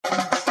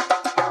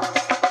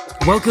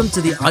Welcome to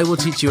the I Will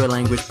Teach You a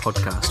Language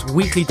podcast,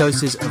 weekly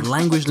doses of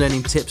language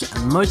learning tips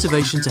and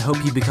motivation to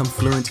help you become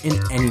fluent in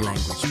any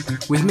language.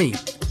 With me,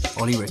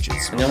 Ollie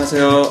Richards.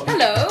 안녕하세요.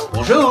 Hello.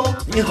 Bonjour.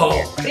 你好.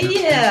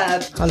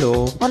 Привет.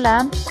 Hello.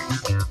 Hola.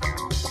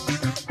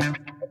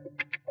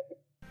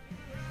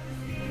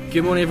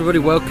 Good morning, everybody.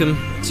 Welcome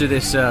to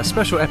this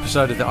special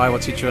episode of the I Will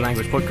Teach You a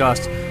Language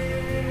podcast.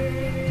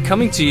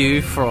 Coming to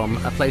you from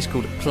a place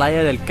called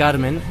Playa del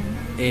Carmen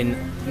in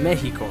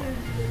Mexico.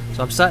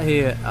 So I'm sat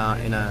here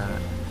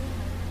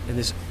in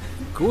this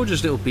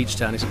gorgeous little beach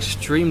town. It's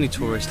extremely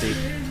touristy,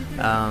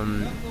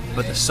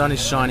 but the sun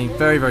is shining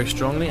very, very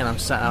strongly, and I'm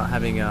sat out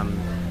having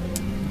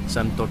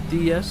some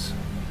tortillas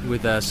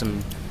with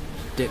some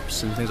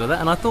dips and things like that.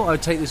 And I thought I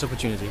would take this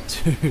opportunity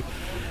to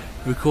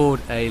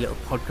record a little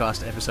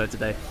podcast episode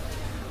today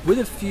with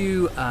a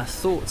few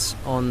thoughts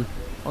on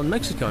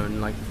Mexico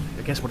and, like,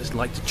 I guess what it's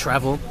like to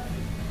travel.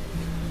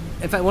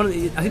 In fact,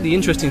 I think the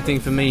interesting thing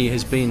for me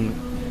has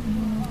been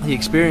the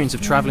experience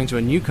of traveling to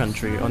a new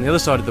country on the other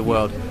side of the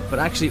world, but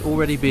actually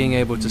already being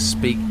able to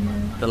speak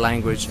the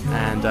language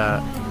and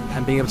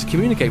being able to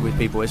communicate with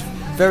people. It's a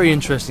very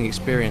interesting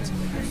experience.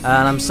 And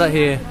I'm sat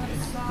here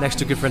next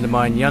to a good friend of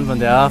mine, Jan van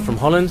der Aar from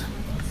Holland.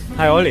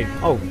 Hi, Ollie.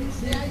 Oh,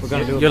 we're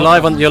going to do You're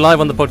live on the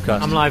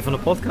podcast. I'm live on the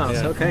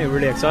podcast. Yeah. Okay,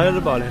 really excited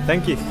about it.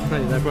 Thank you.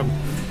 No problem.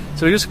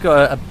 So we just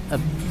got a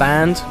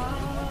band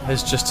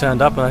has just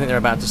turned up, and I think they're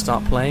about to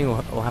start playing,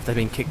 or have they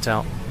been kicked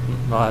out?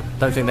 I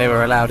don't think they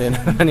were allowed in.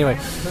 Anyway,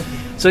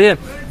 so yeah,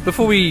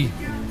 before we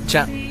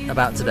chat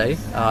about today,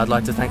 I'd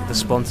like to thank the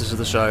sponsors of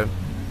the show,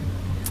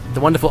 the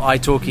wonderful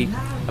italki.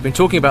 I've been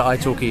talking about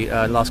italki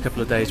the last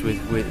couple of days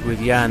with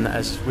Jan,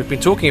 as we've been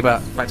talking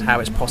about, in fact, how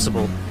it's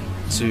possible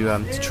to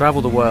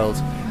travel the world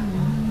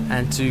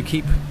and to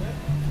be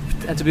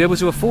able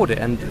to afford it.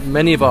 And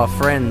many of our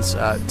friends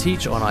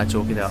teach on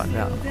italki. They are,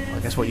 I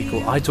guess, what you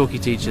call italki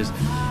teachers,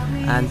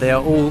 and they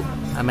are all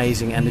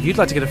amazing. And if you'd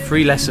like to get a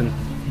free lesson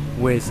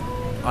with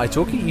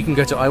italki, you can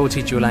go to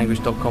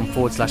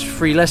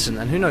iwillteachyoualanguage.com/free lesson,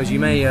 and who knows, you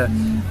may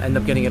end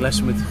up getting a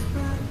lesson with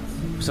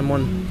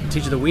a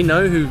teacher that we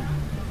know who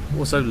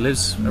also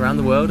lives around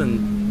the world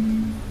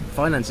and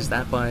finances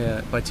that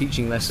by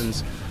teaching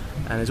lessons,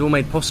 and it's all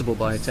made possible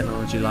by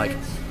technology like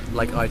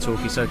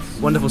italki. So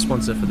wonderful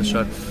sponsor for the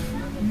show.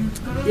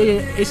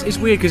 Yeah, it's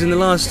weird because in the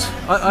last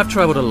I've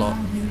travelled a lot,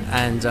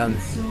 and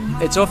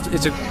it's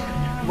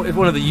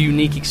one of the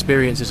unique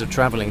experiences of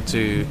travelling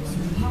to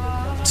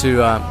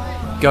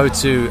go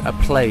to a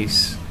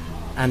place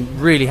and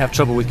really have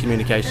trouble with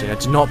communication and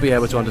to not be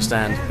able to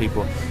understand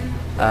people.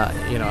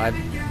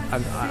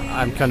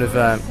 I'm kind of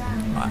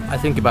I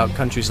think about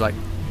countries like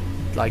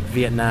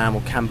Vietnam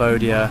or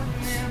Cambodia,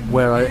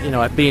 where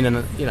I've been,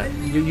 and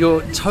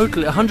you're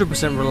totally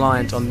 100%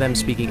 reliant on them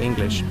speaking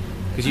English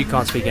because you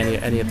can't speak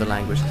any of the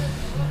language.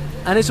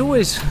 And it's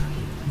always,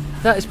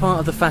 that is part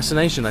of the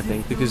fascination, I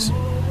think, because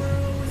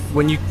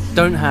when you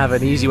don't have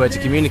an easy way to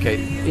communicate,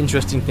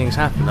 interesting things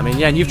happen. I mean,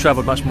 yeah, and you've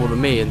travelled much more than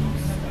me, and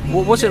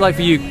what's it like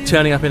for you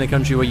turning up in a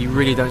country where you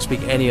really don't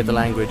speak any of the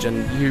language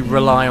and you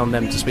rely on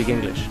them to speak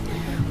English?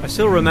 I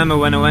still remember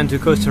when I went to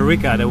Costa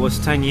Rica. That was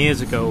 10 years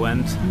ago,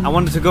 and I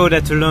wanted to go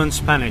there to learn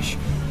Spanish.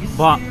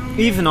 But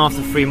even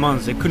after 3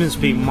 months, I couldn't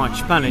speak much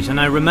Spanish, and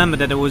I remember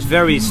that it was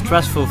very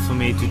stressful for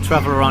me to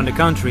travel around the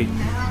country.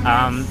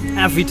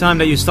 Every time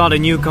that you start a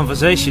new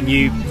conversation,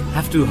 you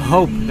have to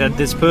hope that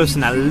this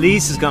person at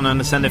least is going to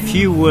understand a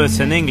few words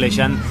in English,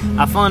 and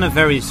I find it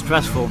very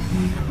stressful.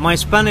 My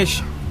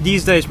Spanish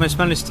these days,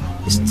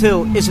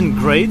 still isn't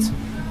great,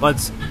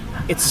 but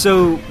it's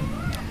so...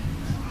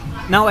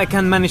 Now I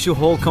can manage to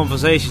hold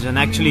conversations and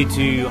actually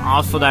to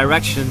ask for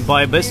direction,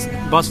 buy bus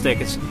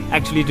tickets,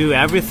 actually do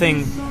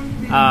everything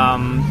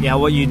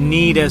what you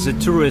need as a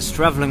tourist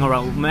traveling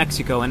around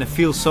Mexico, and it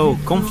feels so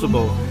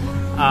comfortable.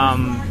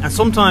 And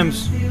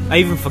sometimes I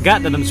even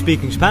forget that I'm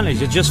speaking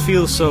Spanish. It just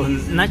feels so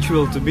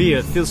natural to be.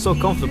 It feels so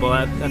comfortable.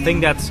 I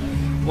think that's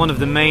one of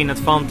the main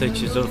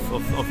advantages of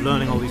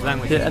learning all these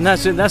languages. Yeah, and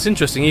that's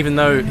interesting. Even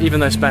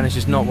though Spanish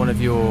is not one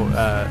of your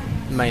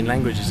main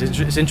languages,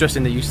 it's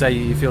interesting that you say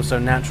you feel so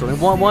natural. And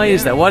why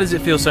is that? Why does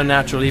it feel so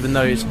natural, even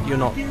though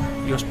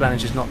your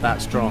Spanish is not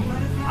that strong?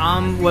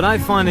 What I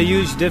find a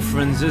huge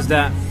difference is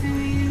that,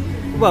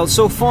 well,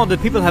 so far the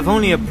people have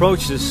only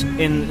approached us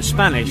in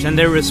Spanish, and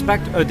they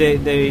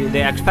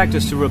expect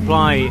us to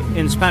reply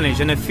in Spanish,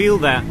 and I feel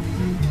that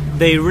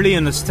they really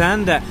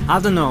understand that. I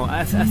don't know,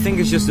 I think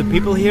it's just the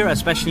people here,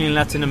 especially in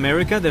Latin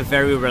America, they're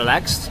very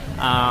relaxed.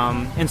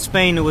 In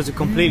Spain it was a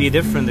completely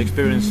different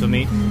experience for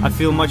me. I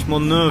feel much more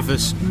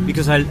nervous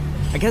because I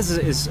guess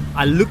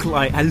I look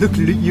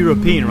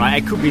European, right?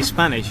 I could be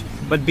Spanish,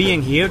 but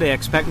being here they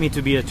expect me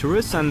to be a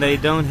tourist, and they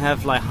don't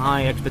have like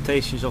high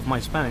expectations of my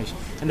Spanish.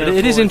 And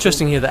it is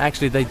interesting here that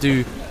actually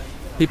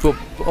people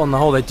on the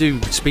whole, they do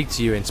speak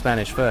to you in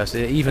Spanish first,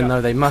 even though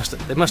they must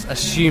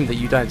assume that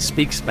you don't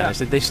speak Spanish.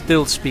 They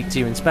still speak to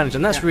you in Spanish,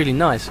 and that's really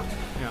nice.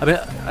 I mean,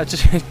 I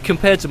just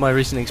compared to my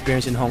recent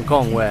experience in Hong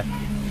Kong, where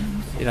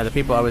the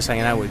people I was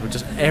hanging out with,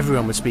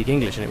 everyone would speak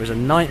English, and it was a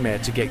nightmare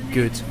to get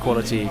good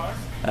quality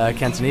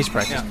Cantonese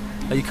practice.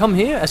 You come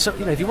here, so,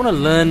 if you want to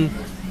learn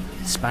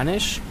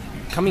Spanish,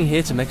 coming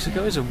here to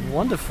Mexico is a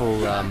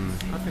wonderful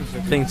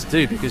thing to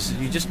do, because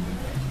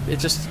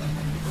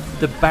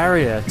the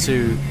barrier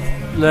to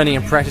learning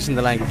and practicing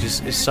the language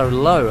is so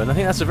low, and I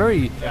think that's a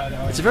very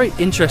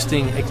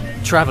interesting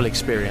travel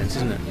experience,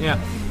 isn't it? Yeah.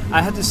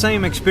 I had the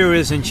same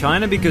experience in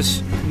China,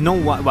 because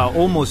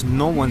almost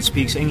no one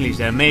speaks English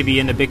there. Maybe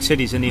in the big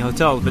cities, in the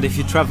hotels, but if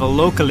you travel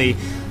locally,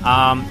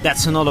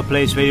 that's another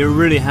place where you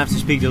really have to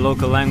speak the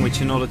local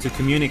language in order to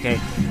communicate.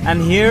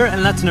 And here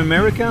in Latin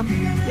America,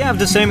 I have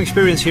the same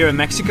experience here in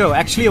Mexico.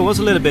 Actually, I was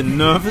a little bit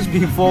nervous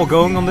before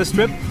going on this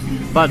trip,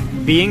 but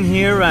being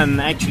here and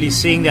actually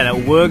seeing that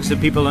it works, that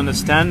people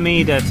understand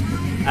me, that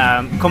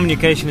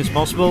communication is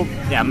possible,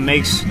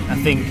 makes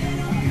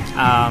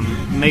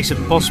it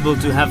possible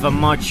to have a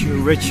much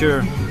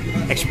richer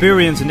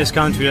experience in this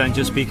country than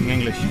just speaking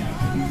English.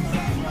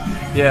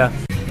 Yeah,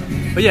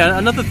 but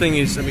another thing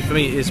is, for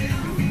me,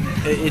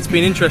 it's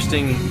been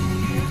interesting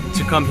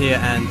to come here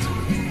and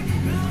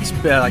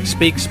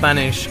speak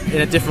Spanish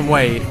in a different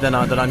way than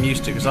I'm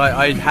used to, because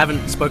I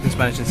haven't spoken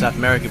Spanish in South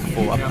America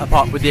before,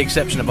 apart with the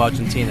exception of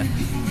Argentina,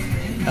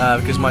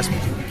 because my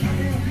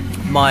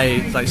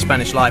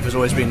Spanish life has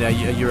always been a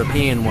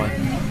European one.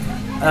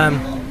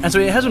 And so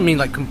it hasn't been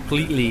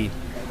completely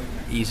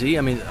easy.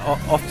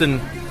 Often,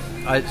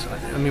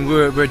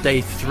 we're day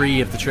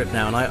 3 of the trip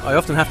now, and I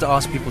often have to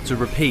ask people to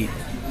repeat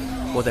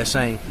what they're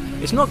saying.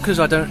 It's not because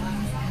I don't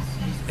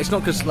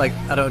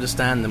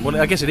understand them. Well,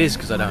 I guess it is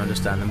because I don't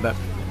understand them, but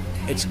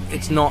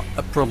it's not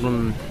a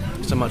problem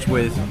so much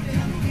with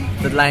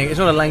the language. It's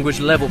not a language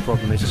level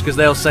problem. It's just because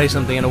they'll say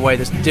something in a way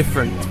that's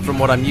different from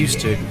what I'm used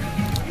to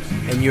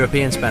in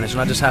European Spanish, and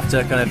I just have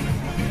to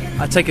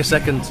I take a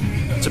second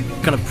to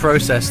kind of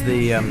process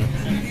the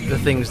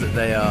things that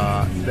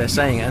they're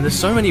saying, and there's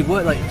so many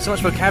words, so much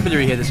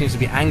vocabulary here that seems to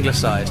be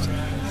anglicized,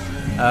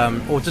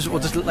 or just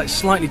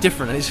slightly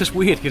different, and it's just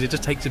weird because it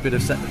just takes a bit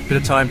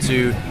of time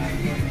to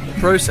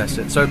process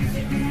it. So,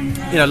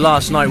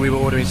 last night we were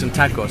ordering some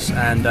tacos,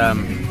 and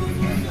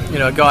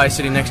a guy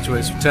sitting next to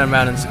us turned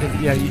around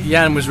and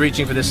Jan was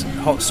reaching for this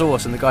hot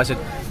sauce, and the guy said,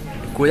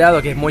 "Cuidado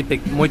que es muy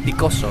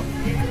picoso,"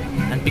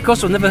 and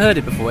picoso, I've never heard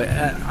it before.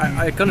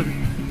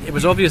 It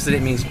was obvious that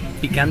it means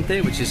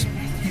picante, which is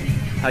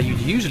how you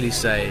usually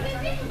say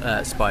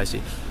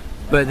spicy,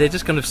 but they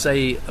just kind of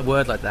say a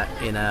word like that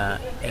in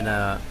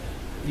a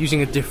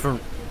using a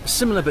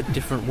similar but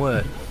different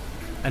word,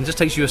 and it just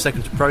takes you a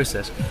second to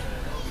process.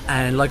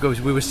 And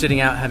we were sitting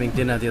out having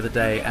dinner the other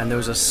day, and there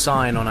was a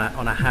sign on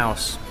a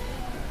house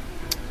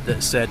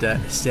that said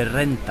 "se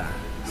renta,"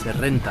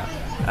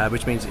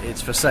 which means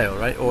it's for sale,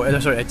 right? Or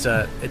sorry, it's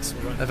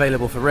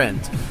available for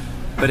rent.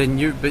 But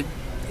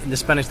in the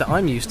Spanish that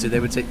I'm used to, they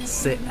would say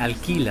 "se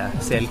alquila,"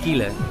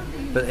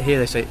 but here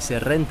they say "se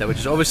renta," which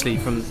is obviously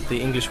from the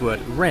English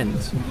word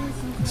rent.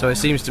 So it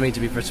seems to me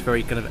to be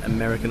very kind of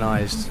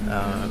Americanized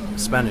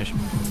Spanish.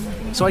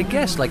 So I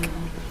guess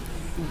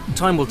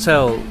time will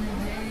tell,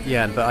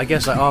 but I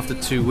guess after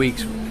 2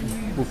 weeks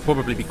we'll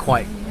probably be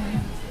quite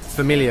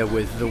familiar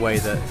with the way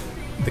that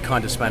the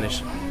kind of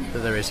Spanish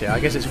that there is here. I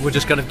guess we're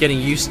just kind of getting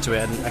used to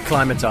it and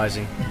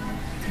acclimatizing.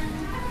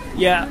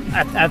 Yeah,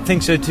 I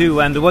think so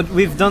too. And what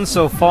we've done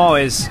so far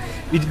is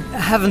we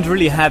haven't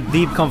really had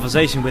deep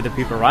conversation with the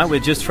people, right? We're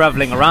just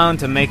traveling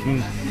around and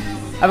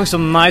having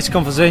some nice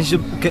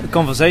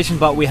conversation,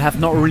 but we have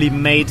not really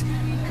made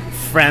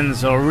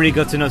friends or really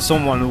got to know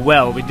someone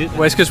well.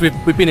 Well, it's because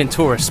we've been in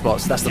tourist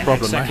spots. That's the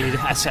problem, exactly.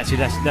 Right? Exactly.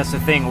 That's the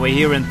thing. We're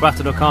here in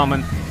Puerto del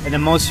Carmen, in the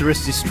most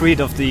touristy street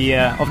of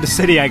the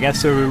city, I guess.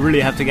 So we really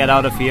have to get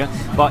out of here.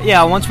 But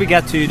once we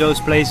get to those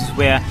places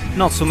where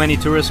not so many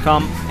tourists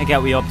come,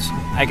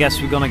 I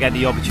guess we're gonna get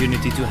the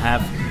opportunity to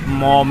have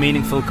more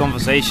meaningful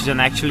conversations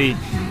and actually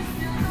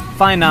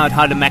find out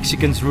how the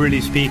Mexicans really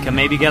speak, and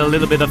maybe get a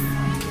little bit of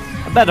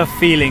a better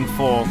feeling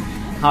for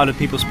how the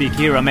people speak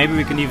here, and maybe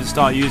we can even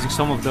start using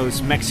some of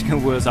those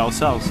Mexican words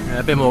ourselves.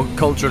 A bit more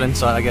cultural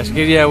insight, I guess.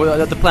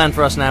 Well, the plan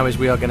for us now is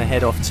we are going to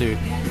head off to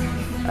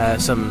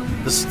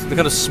the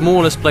kind of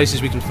smallest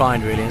places we can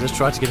find, really, and just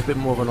try to get a bit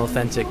more of an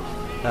authentic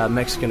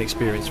Mexican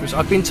experience, which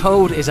I've been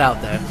told is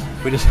out there.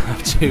 We just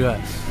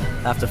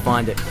have to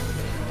find it.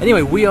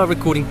 Anyway, we are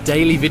recording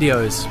daily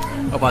videos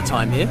of our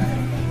time here,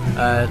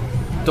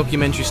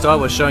 documentary style.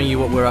 We're showing you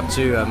what we're up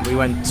to. We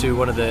went to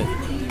one of the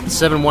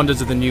 7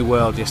 Wonders of the New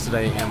World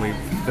yesterday, and we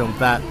filmed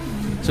that.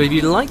 So if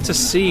you'd like to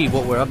see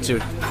what we're up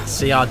to,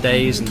 see our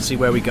days and see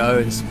where we go,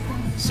 and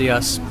see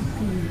us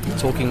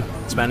talking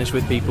Spanish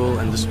with people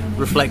and just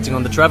reflecting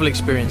on the travel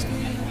experience,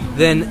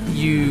 then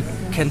you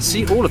can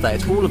see all of that.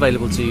 It's all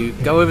available to you.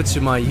 Go over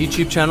to my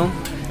YouTube channel,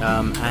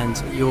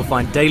 and you'll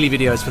find daily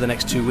videos for the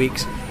next 2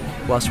 weeks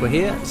whilst we're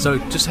here. So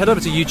just head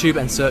over to YouTube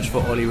and search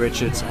for Ollie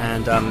Richards,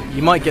 and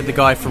you might get the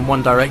guy from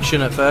One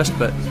Direction at first,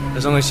 but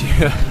as long as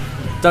you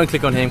don't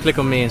click on him, click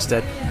on me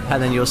instead,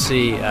 and then you'll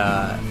see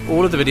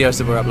all of the videos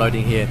that we're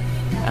uploading here,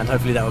 and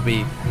hopefully that will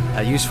be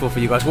useful for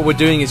you guys. What we're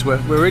doing is we're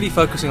really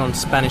focusing on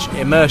Spanish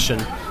immersion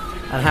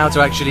and how to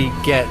actually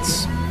get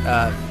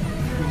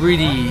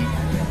really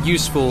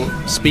useful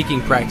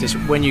speaking practice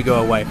when you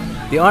go away.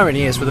 The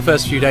irony is, for the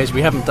first few days,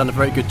 we haven't done a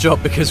very good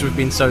job because we've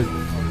been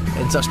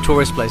in such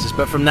tourist places.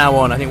 But from now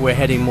on, I think we're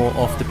heading more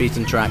off the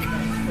beaten track,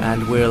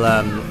 and we'll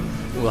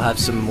have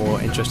some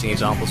more interesting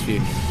examples for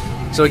you.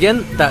 So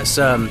again, that's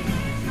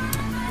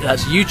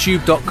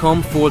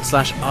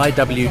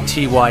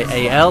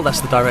youtube.com/IWTYAL.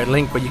 That's the direct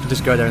link, but you can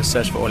just go there and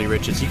search for Ollie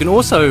Richards. You can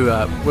also,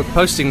 we're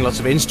posting lots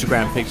of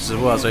Instagram pictures as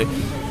well, so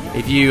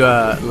if you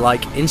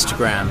like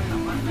Instagram,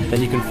 then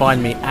you can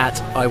find me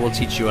at I Will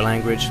Teach You a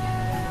Language,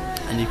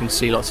 and you can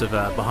see lots of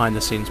behind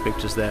the scenes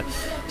pictures there.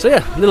 So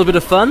yeah, a little bit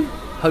of fun,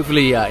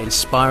 hopefully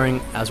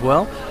inspiring as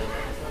well.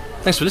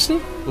 Thanks for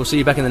listening. We'll see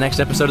you back in the next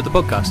episode of the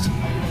podcast.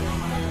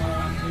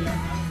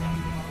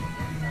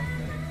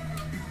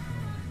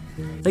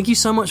 Thank you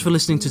so much for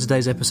listening to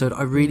today's episode.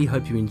 I really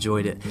hope you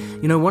enjoyed it.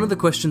 You know, one of the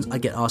questions I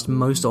get asked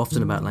most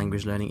often about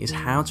language learning is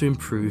how to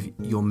improve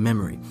your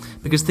memory.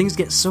 Because things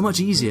get so much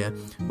easier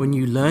when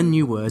you learn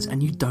new words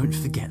and you don't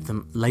forget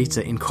them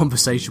later in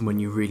conversation when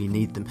you really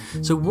need them.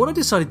 So what I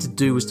decided to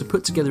do was to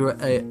put together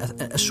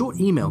a short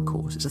email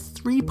course. It's a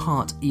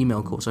 3-part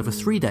email course over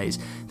 3 days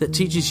that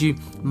teaches you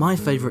my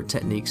favourite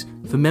techniques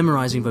for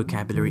memorising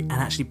vocabulary and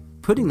actually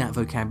putting that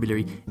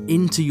vocabulary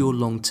into your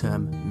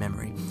long-term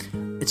memory.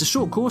 It's a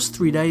short course,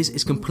 3 days,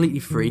 it's completely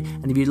free,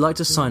 and if you'd like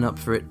to sign up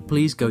for it,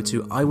 please go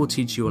to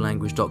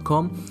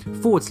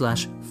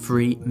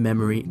iwillteachyoualanguage.com/free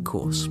memory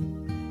course.